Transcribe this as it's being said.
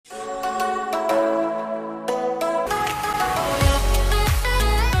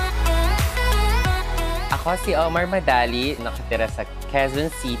Ako si Omar Madali, nakatira sa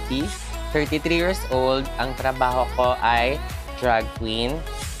Quezon City, 33 years old. Ang trabaho ko ay drag queen.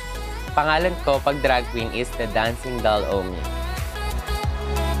 Pangalan ko pag drag queen is the Dancing Doll Omi.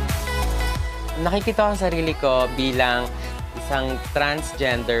 Nakikita ko ang sarili ko bilang isang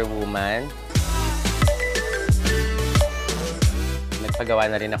transgender woman.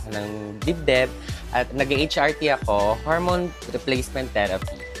 Nagpagawa na rin ako ng dibdib at nag-HRT ako, hormone replacement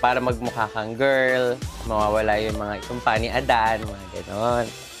therapy, para magmukha kang girl, mawawala yung mga itumpa ni Adan, mga ganon.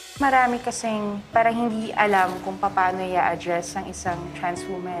 Marami kasing parang hindi alam kung paano i-address ang isang trans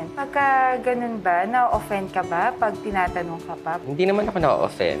woman. Pagka ganun ba, na-offend ka ba pag tinatanong ka pa? Hindi naman ako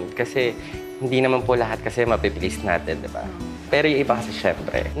na-offend kasi hindi naman po lahat kasi mapipilis natin, di ba? Pero yung iba kasi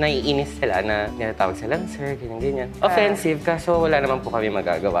syempre, naiinis sila na tinatawag silang sir, ganyan-ganyan. Offensive, kaso wala naman po kami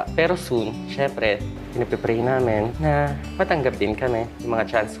magagawa. Pero soon, syempre, pinipipray namin na matanggap din kami, yung mga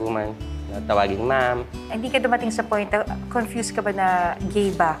trans woman. Tawagin ma'am. Hindi ka dumating sa point na confused ka ba na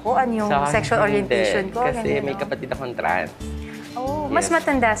gay ba ako? Ano yung sexual orientation ko? Kasi may kapatid akong trans. Oh, yes. Mas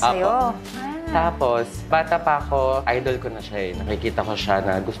matanda sa'yo. Tapos, bata pa ako, idol ko na siya eh. Nakikita ko siya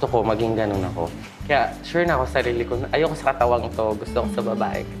na gusto ko maging ganun ako. Kaya sure na ako sa sarili ko, ayoko sa katawang to, gusto ko sa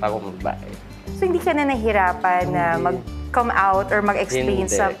babae, katawang babae. So hindi ka na nahihirapan na mag-come out or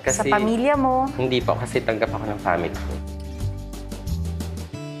mag-explain sa pamilya mo? Hindi po, kasi tanggap ako ng family ko.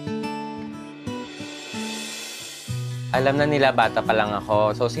 Alam na nila bata pa lang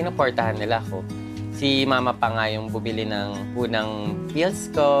ako, so sinuportahan nila ako. Si mama pa nga yung bumili ng unang pills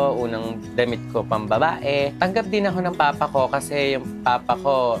ko, unang damit ko pambabae. Tanggap din ako ng papa ko kasi yung papa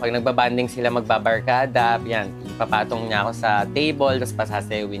ko, pag nagbabanding sila magbabarkada, yan, ipapatong niya ako sa table, tapos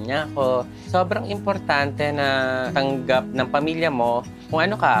pasasayawin niya ako. Sobrang importante na tanggap ng pamilya mo kung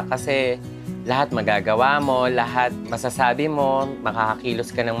ano ka kasi lahat magagawa mo, lahat masasabi mo,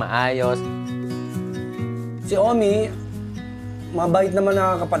 makakakilos ka ng maayos. Si Omi, mabait naman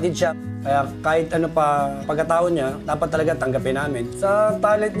na kapatid siya. Kaya kahit ano pa pagkatao niya, dapat talaga tanggapin namin. Sa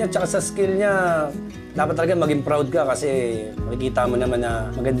talent niya at sa skill niya, dapat talaga maging proud ka kasi makikita mo naman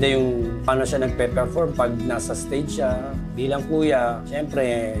na maganda yung paano siya nagpe-perform pag nasa stage siya. Bilang kuya,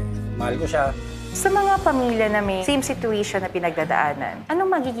 siyempre, mahal ko siya. Sa mga pamilya na may same situation na pinagdadaanan,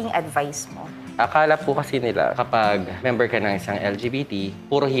 anong magiging advice mo? Akala po kasi nila kapag member ka ng isang LGBT,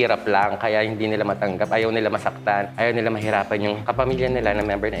 puro hirap lang, kaya hindi nila matanggap, ayaw nila masaktan, ayaw nila mahirapan yung kapamilya nila na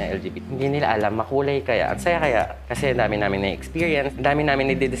member ng LGBT. Hindi nila alam, makulay kaya, at saya kaya, kasi ang dami namin na-experience, ang dami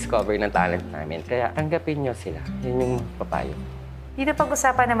namin na-discover ng talent namin. Kaya tanggapin nyo sila, yun yung papayo. Dito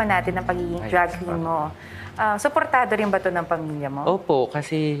pag-usapan naman natin ang pagiging drag queen mo. Suportado rin ba ito ng pamilya mo? Opo,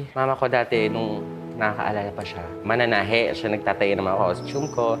 kasi mama ko dati, nung nakakaalala pa siya, mananahe, siya nagtatayo ng mga costume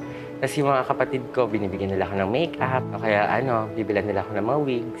ko. Tapos yung mga kapatid ko, binibigyan nila ako ng make-up, o kaya bibilan nila ako ng mga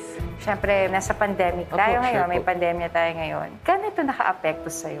wigs. Siyempre, nasa pandemic tayo ngayon, may pandemya tayo ngayon. Kano ito naka-apekto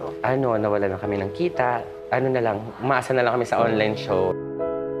sa'yo? Nawala na kami ng kita. Umaasa na lang kami sa online show.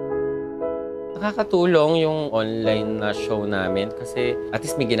 Nakakatulong yung online na show namin kasi at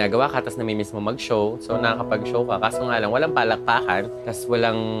least may ginagawa ka, tapos namimiss mo mag-show. So nakakapag-show ka, kaso nga lang, walang palakpakan, tapos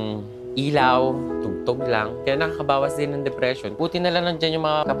walang ilaw, tugtog lang. Kaya nakakabawas din ng depression. Buti na lang nandiyan yung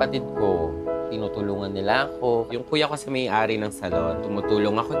mga kapatid ko. Tinutulungan nila ako. Yung kuya ko sa may-ari ng salon,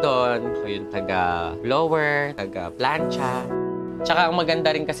 tumutulong ako doon. Ako yung taga-blower, taga-plancha. Tsaka ang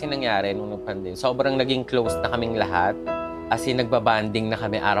maganda rin kasi nangyari nung nag-pandemic, sobrang naging close na kaming lahat. As in, nagbabanding na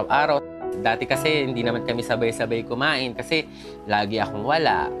kami araw-araw. Dati kasi hindi naman kami sabay-sabay kumain kasi lagi akong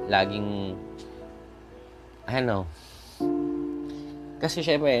wala. Laging, kasi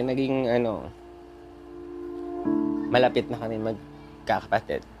syempre, naging malapit na kami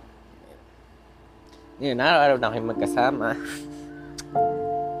magkakapatid. Ngayon, araw-araw na kami magkasama.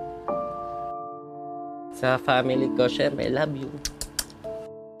 Sa family ko, syempre, love you.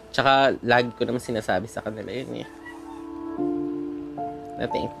 Tsaka, lagi ko naman sinasabi sa kanila yun eh.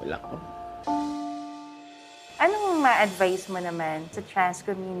 Na-thankful ako. Anong ma-advise mo naman sa trans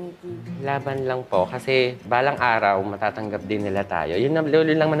community? Laban lang po kasi balang araw matatanggap din nila tayo. Yun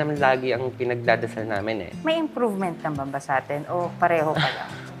lang naman lagi ang pinagdadasal namin eh. May improvement naman ba sa atin o pareho pa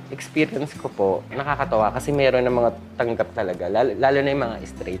lang? Experience ko po, nakakatawa kasi meron ng mga tanggap talaga, lalo na yung mga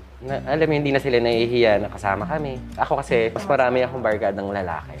straight. Alam mo, hindi na sila nahihiya na kasama kami. Ako kasi, mas marami akong barkadang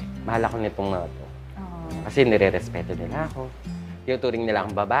lalaki. Mahal ako nitong mga to. Kasi nire-respeto nila ako. Tinuturing nila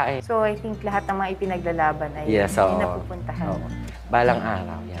akong babae. So, I think lahat ng mga ipinaglalaban ay napupuntahan. Balang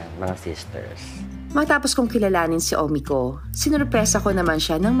araw yan, mga sisters. Matapos kong kilalanin si Omiko, sinurpresa ko naman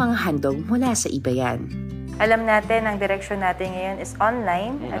siya ng mga handog mula sa Iba Yan. Alam natin, ang direksyon natin ngayon is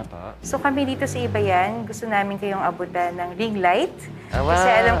online. So kami dito sa Iba Yan, gusto namin kayong abutan ng ring light. Kasi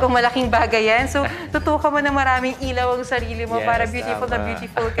alam kong malaking bagay yan. So tutukan mo na maraming ilaw ang sarili mo para beautiful na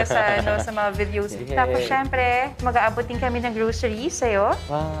beautiful ka sa, sa mga videos. Tapos syempre, mag-aabot din kami ng groceries sa'yo.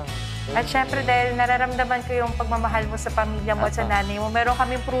 Wow. At syempre dahil nararamdaman ko yung pagmamahal mo sa pamilya mo at sa nanay mo, meron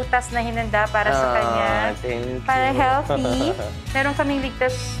kaming prutas na hinanda para sa kanya. Para healthy. Meron kaming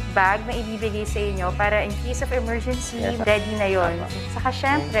ligtas bag na ibibigay sa inyo para in case of emergency, ready na yon. Saka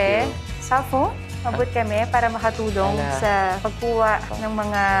syempre, cellphone. Mabot kami para makatulong sa pagkuha ng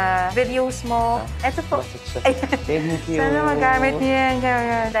mga videos mo. Ito po. Thank you. Sana magamit niyo yan.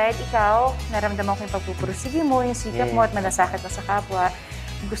 Dahil ikaw, naramdaman ko yung pagpupursige mo, yung sikap mo at malasakit mo sa kapwa.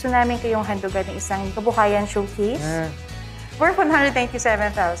 Gusto namin kayong handugan ng isang kabukayan showcase. Worth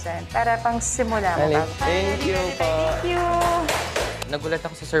 197,000 para pang simula mo. Thank you po. Thank you. Nagulat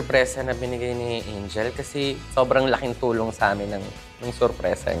ako sa sorpresa na binigay ni Angel kasi sobrang laking tulong sa amin ng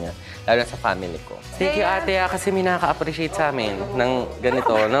sorpresa niya, lalo sa family ko. Thank you, ate, kasi may nakaka-appreciate sa amin ng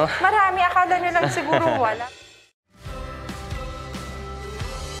ganito, no? Marami, akala nyo lang siguro wala.